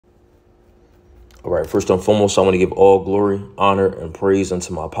All right, first and foremost, I want to give all glory, honor, and praise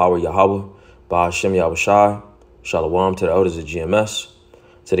unto my power Yahweh, by Hashem Yahushai. Shalom to the elders of GMS.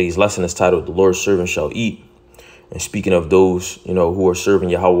 Today's lesson is titled, The Lord's Servant Shall Eat. And speaking of those, who are serving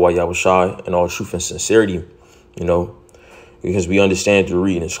Yahweh Yahushai in all truth and sincerity, because we understand through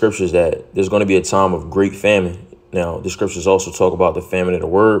reading the scriptures that there's going to be a time of great famine. Now, the scriptures also talk about the famine of the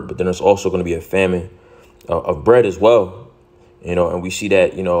word, but then there's also going to be a famine of bread as well. And we see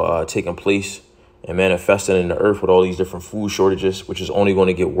that, taking place and manifesting in the earth with all these different food shortages, which is only going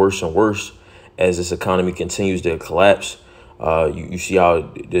to get worse and worse as this economy continues to collapse. You see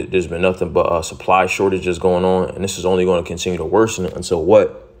how there's been nothing but supply shortages going on, and this is only going to continue to worsen until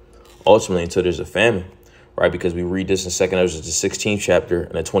what? Ultimately, until there's a famine, right? Because we read this in 2nd Ezra, the 16th chapter,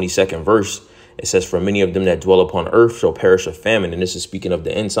 and the 22nd verse. It says, for many of them that dwell upon earth shall perish of famine. And this is speaking of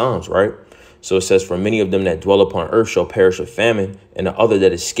the end times, right? So it says, for many of them that dwell upon earth shall perish of famine, and the other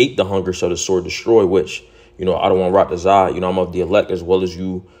that escape the hunger shall the sword destroy, which, I don't want to rock the Zah. I'm of the elect as well as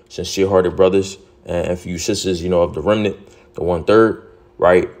you sincere-hearted brothers and for you sisters, of the remnant, the 1/3,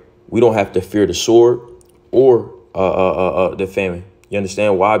 right? We don't have to fear the sword or the famine. You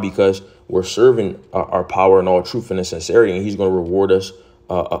understand why? Because we're serving our power in all truth and in sincerity, and he's going to reward us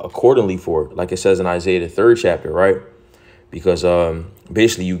accordingly for it. Like it says in Isaiah, the 3rd chapter, right? Because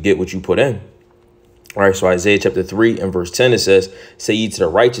basically you get what you put in. All right, so Isaiah chapter 3 and verse 10, it says, say ye to the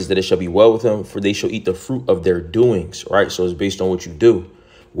righteous that it shall be well with them, for they shall eat the fruit of their doings, right? So it's based on what you do.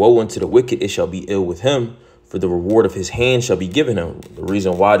 Woe unto the wicked, it shall be ill with him, for the reward of his hand shall be given him. The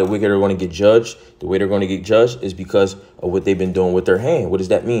reason why the wicked are going to get judged, the way they're going to get judged is because of what they've been doing with their hand. What does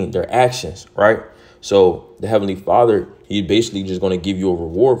that mean? Their actions, right? So the Heavenly Father, he's basically just going to give you a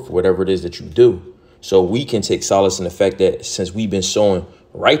reward for whatever it is that you do. So we can take solace in the fact that since we've been sowing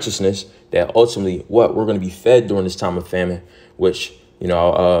righteousness, that ultimately we're going to be fed during this time of famine, which,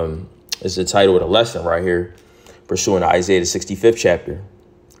 is the title of the lesson right here, pursuing Isaiah, the 65th chapter.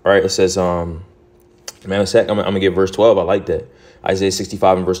 All right, it says, I'm going to get verse 12. I like that. Isaiah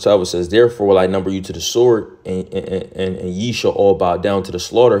 65 and verse 12, it says, therefore will I number you to the sword, and ye shall all bow down to the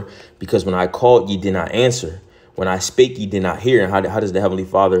slaughter, because when I called, ye did not answer. When I spake, ye did not hear. And how does the Heavenly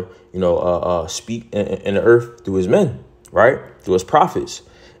Father, speak in the earth? Through his men, right? Through his prophets.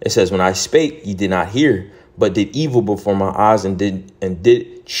 It says, when I spake, ye did not hear, but did evil before my eyes, and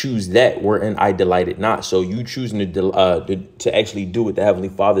did choose that wherein I delighted not. So you choosing to actually do what the Heavenly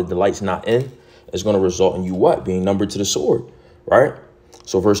Father delights not in is going to result in you what? Being numbered to the sword, right?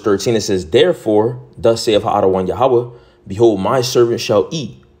 So verse 13, it says, therefore, thus saith Adonai Yahweh, behold, my servant shall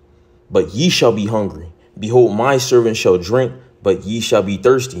eat, but ye shall be hungry. Behold, my servant shall drink, but ye shall be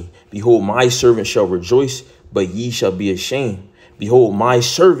thirsty. Behold, my servant shall rejoice, but ye shall be ashamed. Behold, my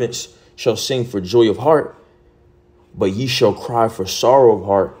servants shall sing for joy of heart, but ye shall cry for sorrow of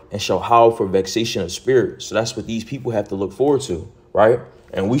heart, and shall howl for vexation of spirit. So that's what these people have to look forward to, right?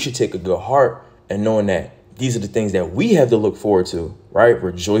 And we should take a good heart and knowing that these are the things that we have to look forward to, right?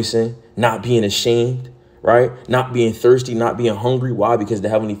 Rejoicing, not being ashamed, right? Not being thirsty, not being hungry. Why? Because the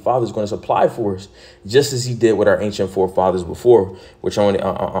Heavenly Father is going to supply for us, just as he did with our ancient forefathers before, which I'm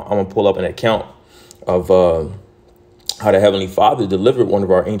going to pull up an account of how the Heavenly Father delivered one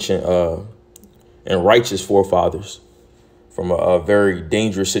of our ancient and righteous forefathers from a very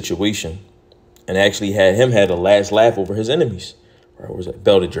dangerous situation, and actually had the last laugh over his enemies. Right? Where's that?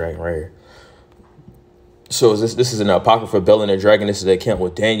 Bel the dragon right here. So this is an apocrypha, Bel and the dragon. This is the account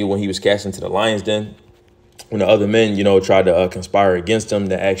with Daniel when he was cast into the lion's den, when the other men, tried to conspire against him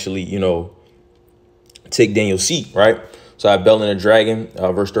to actually, take Daniel's seat, right? So I have Bel and the dragon,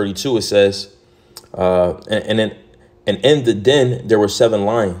 verse 32, it says, and in the den there were 7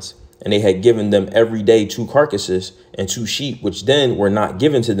 lions, and they had given them every day 2 carcasses and 2 sheep, which then were not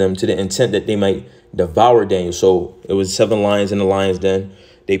given to them to the intent that they might devour Daniel. So it was 7 lions in the lion's den.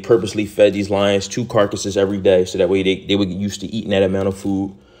 They purposely fed these lions 2 carcasses every day, so that way they would get used to eating that amount of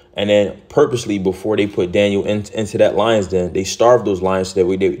food. And then purposely, before they put Daniel into that lion's den, they starved those lions so that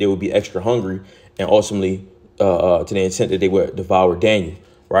way they would be extra hungry, and ultimately to the intent that they would devour Daniel,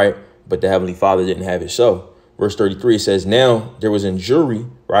 right? But the Heavenly Father didn't have it so. Verse 33, it says, now there was in Jewry,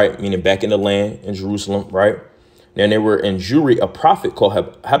 right? Meaning back in the land in Jerusalem, right? Now there were in Jewry a prophet called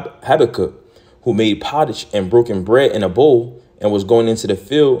Habakkuk, who made pottage and broken bread in a bowl, and was going into the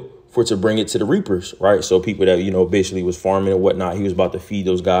field for to bring it to the reapers, right? So people that, basically was farming and whatnot, he was about to feed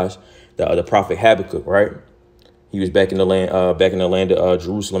those guys, the prophet Habakkuk, right? He was back in the land of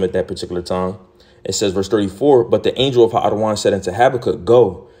Jerusalem at that particular time. It says, verse 34, but the angel of Adonai said unto Habakkuk,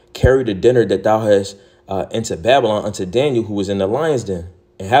 go, carry the dinner that thou hast into Babylon unto Daniel, who was in the lion's den.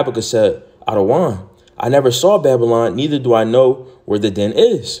 And Habakkuk said, Adonai, I never saw Babylon, neither do I know where the den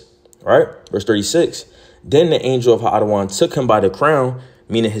is. right? Verse 36. Then the angel of Ha'adawan took him by the crown,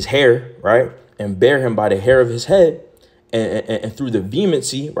 meaning his hair, right? And bare him by the hair of his head. And through the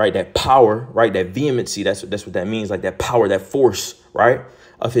vehemency, right? That power, right? That vehemency, that's what that means. Like that power, that force, right?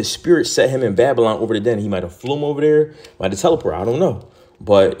 Of his spirit set him in Babylon over the den. He might have flew him over there, might have teleported. I don't know.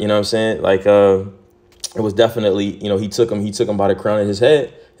 But you know what I'm saying? Like, it was definitely, you know, he took him by the crown of his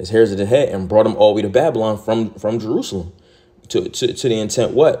head, his hairs of the head, and brought him all the way to Babylon from Jerusalem to the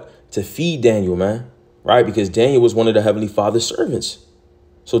intent, what? To feed Daniel, man. Right? Because Daniel was one of the Heavenly Father's servants.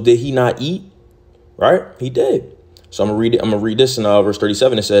 So did he not eat? Right? He did. So I'm going to read this in verse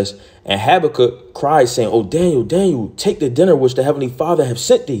 37. It says, and Habakkuk cried, saying, "O Daniel, Daniel, take the dinner which the Heavenly Father have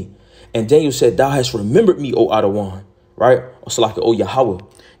sent thee." And Daniel said, "Thou hast remembered me, O Adawan," right? Also like, "O Yahweh,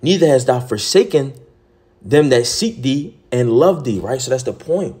 neither hast thou forsaken them that seek thee and love thee," right? So that's the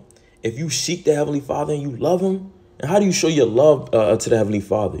point. If you seek the Heavenly Father and you love him, and how do you show your love to the Heavenly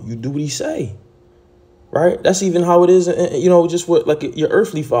Father? You do what he say, right? That's even how it is, you know, just what, like your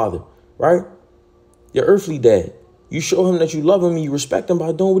earthly father, right? Your earthly dad. You show him that you love him and you respect him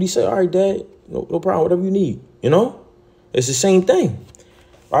by doing what he said. All right, dad, no problem, whatever you need, you know? It's the same thing,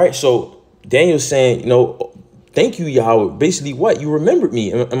 all right? So Daniel's saying, you know, thank you, Yahweh. Basically what? You remembered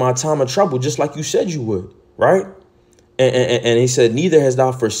me in my time of trouble, just like you said you would, right? And he said, neither hast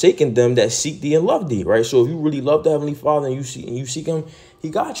thou forsaken them that seek thee and love thee, right? So if you really love the Heavenly Father and you seek him, he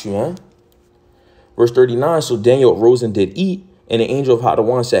got you, man. Verse 39, so Daniel arose and did eat, and the angel of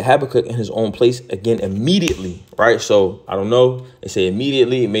Hadawan set Habakkuk in his own place again immediately, right? So I don't know. They say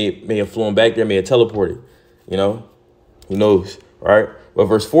immediately. It may have flown back there, may have teleported, you know? Who knows, right? But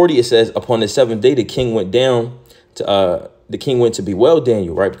verse 40, it says, upon the seventh day, the king went to bewail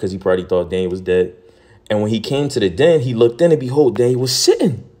Daniel, right? Because he probably thought Daniel was dead. And when he came to the den, he looked in and behold, Daniel was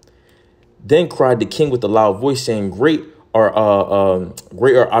sitting. Then cried the king with a loud voice, saying, great are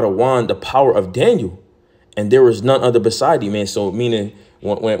Adawan, the power of Daniel, and there was none other beside him, man. So meaning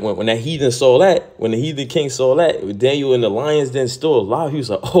when that heathen saw that, when the heathen king saw that, Daniel and the lions then still alive, he was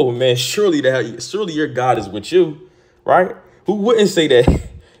like, oh man, surely your God is with you, right? Who wouldn't say that,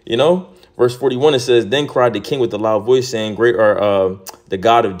 you know? Verse 41, it says, then cried the king with a loud voice, saying, great are the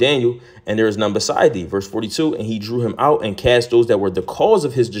God of Daniel, and there is none beside thee. Verse 42, and he drew him out and cast those that were the cause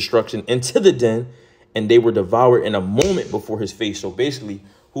of his destruction into the den, and they were devoured in a moment before his face. So basically,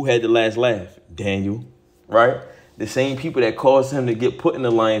 who had the last laugh? Daniel, right? The same people that caused him to get put in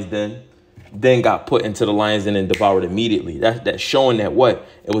the lion's den, then got put into the lion's den and devoured immediately. That's showing that what?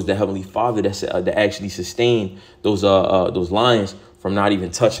 It was the Heavenly Father that actually sustained those lions from not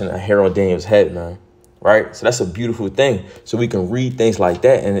even touching a hair on Daniel's head, man. Right? So that's a beautiful thing. So we can read things like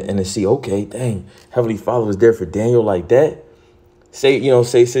that and to see, okay, dang, Heavenly Father was there for Daniel like that. Say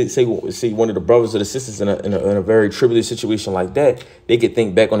one of the brothers or the sisters in a very tribulous situation like that, they could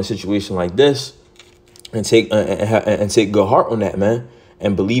think back on a situation like this and take good heart on that, man,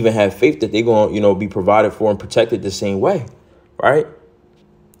 and believe and have faith that they're going to, be provided for and protected the same way, right?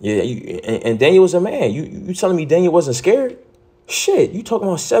 Yeah, and Daniel was a man. You telling me Daniel wasn't scared? Shit, you talking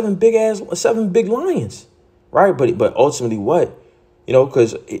about seven big lions, right? But ultimately, what?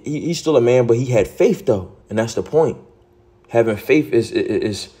 Because he's still a man, but he had faith though, and that's the point. Having faith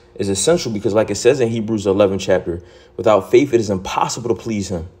is essential because, like it says in Hebrews 11 chapter, without faith it is impossible to please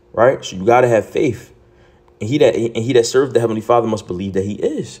him, right? So you got to have faith, and he that serves the Heavenly Father must believe that he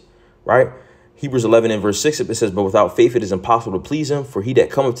is, right? Hebrews 11 and verse 6, it says, but without faith it is impossible to please him, for he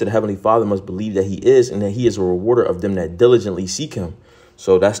that cometh to the Heavenly Father must believe that he is, and that he is a rewarder of them that diligently seek him.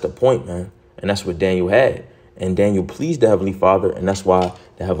 So that's the point, man. And that's what Daniel had. And Daniel pleased the Heavenly Father, and that's why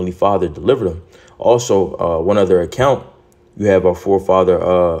the Heavenly Father delivered him. Also, one other account, you have our forefather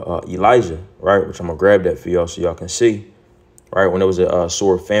Elijah, right? Which I'm going to grab that for y'all so y'all can see, right? When there was a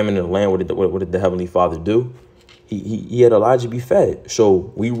sore famine in the land, what did the Heavenly Father do? He had Elijah be fed.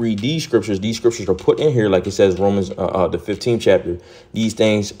 So we read these scriptures. These scriptures are put in here, like it says, Romans, the 15th chapter. These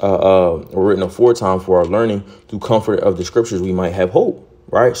things were written aforetime for our learning, through comfort of the scriptures we might have hope,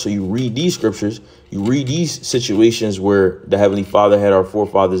 right? So you read these scriptures, you read these situations where the Heavenly Father had our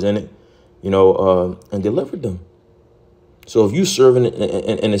forefathers in it, and delivered them. So if you serving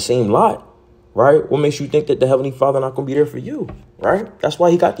in the same lot, right, what makes you think that the Heavenly Father not going to be there for you, right? That's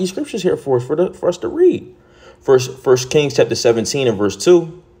why he got these scriptures here for us, for us to read. First Kings chapter 17 and verse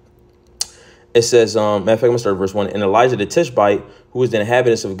 2, it says, matter of fact, I'm going to start at verse 1. And Elijah the Tishbite, who was the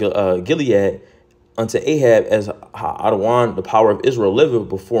inhabitants of Gilead, unto Ahab, as Adawan, the power of Israel, liveth,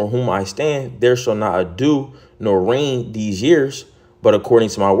 before whom I stand, there shall not a dew nor rain these years, but according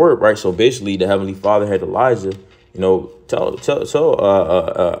to my word, right? So basically, the Heavenly Father had Elijah, tell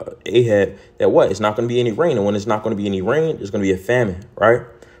Ahab that what? It's not going to be any rain. And when it's not going to be any rain, there's going to be a famine, right?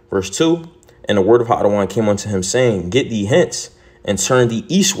 Verse 2, and the word of Adawan came unto him, saying, get thee hence, and turn thee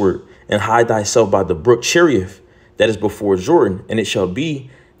eastward, and hide thyself by the brook Cherith, that is before Jordan. And it shall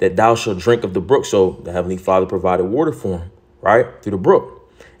be that thou shalt drink of the brook. So the Heavenly Father provided water for him, right, through the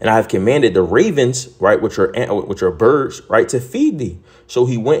brook. And I have commanded the ravens, right, which are birds, right, to feed thee. So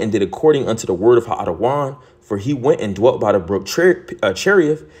he went and did according unto the word of Adawan, for he went and dwelt by the brook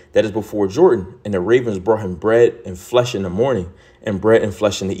Cherith, that is before Jordan. And the ravens brought him bread and flesh in the morning, and bread and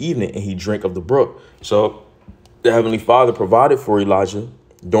flesh in the evening, and he drank of the brook. So the Heavenly Father provided for Elijah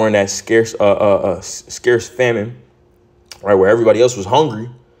during that scarce famine, right, where everybody else was hungry.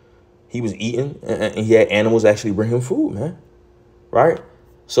 He was eating, and he had animals actually bring him food, man, right?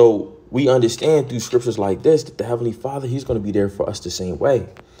 So we understand through scriptures like this that the Heavenly Father, he's going to be there for us the same way.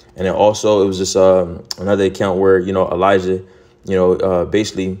 And then also it was just another account where, Elijah,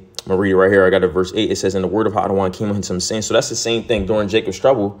 basically, I'm going to read it right here. I got it, verse 8. It says, and the word of Adawan came unto him, saying, so that's the same thing during Jacob's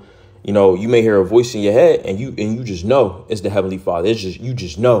trouble. You may hear a voice in your head and you just know it's the Heavenly Father. It's just, you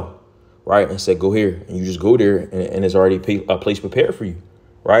just know, right? And said, go here, and you just go there, and it's already a place prepared for you,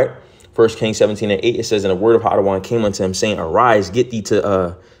 right? 1 Kings 17:8, it says, and the word of Adawan came unto him, saying, arise, get thee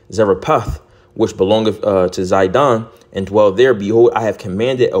to Zarephath, which belongeth to Zidon, and dwell there. Behold, I have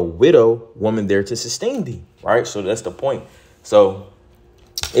commanded a widow woman there to sustain thee, right? So that's the point. So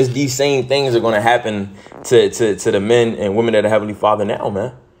it's these same things are going to happen to the men and women of the Heavenly Father now,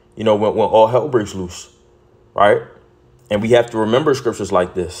 man. When all hell breaks loose, right? And we have to remember scriptures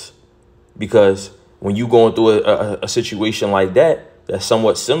like this, because when you going through a situation like that, that's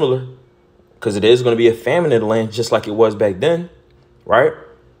somewhat similar, because it is going to be a famine in the land, just like it was back then, right?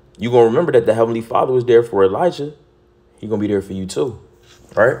 You're going to remember that the Heavenly Father was there for Elijah. He's going to be there for you too,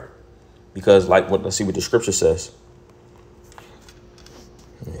 right? Because let's see what the scripture says.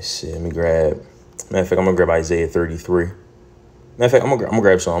 Let me see. Let me grab. Matter of fact, I'm going to grab Isaiah 33. Matter of fact, I'm going to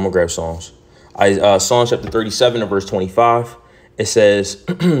grab Psalms. I'm going to grab Psalms. Psalms chapter 37 and verse 25. It says,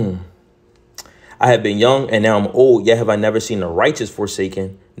 I have been young and now I'm old, yet have I never seen the righteous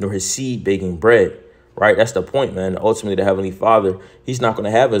forsaken, nor his seed begging bread. Right? That's the point, man. Ultimately, the Heavenly Father, he's not going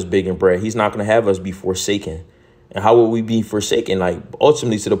to have us begging bread. He's not going to have us be forsaken. And how will we be forsaken?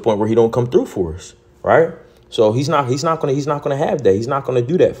 Ultimately to the point where he don't come through for us. Right? So he's not going to have that. He's not going to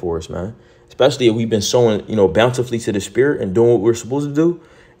do that for us, man. Especially if we've been sowing, bountifully to the Spirit and doing what we're supposed to do.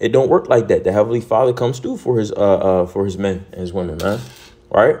 It don't work like that. The Heavenly Father comes through for his men and his women, man.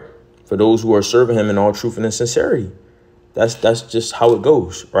 Right? For those who are serving him in all truth and in sincerity. That's just how it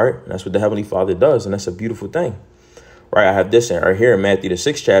goes, right? And that's what the Heavenly Father does, and that's a beautiful thing, right? I have this right here in Matthew the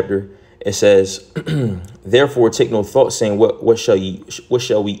 6th chapter. It says, therefore take no thought, saying, what shall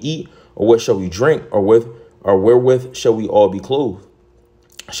we eat, or what shall we drink, or wherewith shall we all be clothed?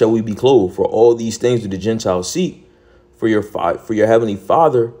 Shall we be clothed? For all these things do the Gentiles seek. For your Heavenly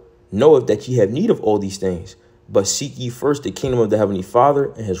Father knoweth that ye have need of all these things. But seek ye first the kingdom of the Heavenly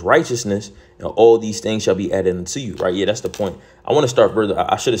Father and his righteousness, and all these things shall be added unto you. Right? Yeah, that's the point. I want to start further.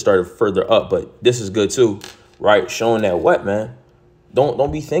 I should have started further up, but this is good too. Right? Showing that what, man? Don't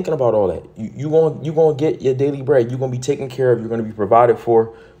be thinking about all that. You gonna get your daily bread. You're gonna be taken care of. You're gonna be provided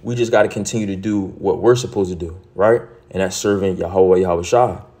for. We just got to continue to do what we're supposed to do, right? And that's serving Yahweh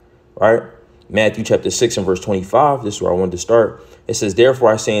Shai, right? Matthew chapter 6 and verse 25. This is where I wanted to start. It says,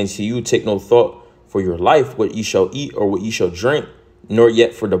 therefore I say unto you, take no thought for your life, what ye shall eat or what ye shall drink, nor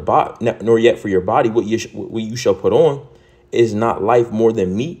yet for your body what you shall put on. Is not life more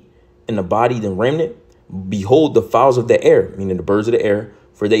than meat, and the body than raiment? Behold the fowls of the air, meaning the birds of the air,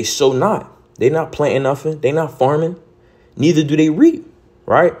 for they sow not, they not planting nothing, they not farming, neither do they reap,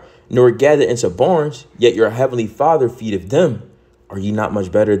 right? Nor gather into barns, yet your Heavenly Father feedeth them. Are ye not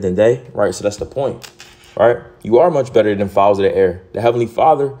much better than they? Right? So that's the point, right? You are much better than fowls of the air. The Heavenly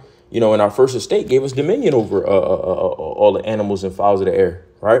Father, in our first estate, gave us dominion over all the animals and fowls of the air,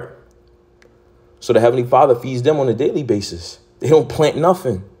 right? So the Heavenly Father feeds them on a daily basis. They don't plant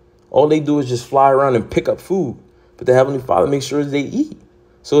nothing. All they do is just fly around and pick up food. But the Heavenly Father makes sure they eat.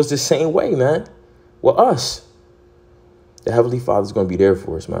 So it's the same way, man, with us. The Heavenly Father is going to be there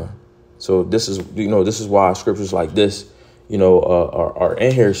for us, man. So this is why scriptures like this, are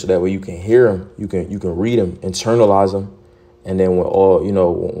in here, so that way you can hear them, you can read them, internalize them. And then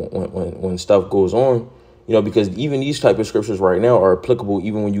when stuff goes on, because even these type of scriptures right now are applicable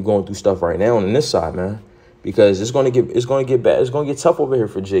even when you're going through stuff right now on this side, man, because it's going to get bad. It's going to get tough over here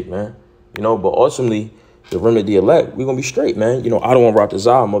for Jake, man. But ultimately the remnant, the elect, we're going to be straight, man. I don't want to rock the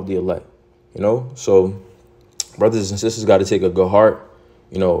Zah, of the elect, so brothers and sisters got to take a good heart,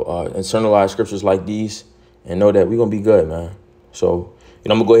 internalize scriptures like these and know that we're going to be good, man. So, I'm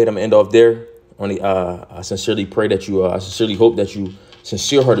going to go ahead and end off there. I sincerely pray that I sincerely hope that you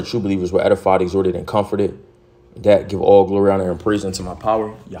Sincere-hearted true believers were edified, exhorted, and comforted. That give all glory, honor, and praise unto my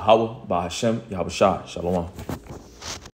power, Yahweh, Bahashem, Yahweh Shai. Shalom.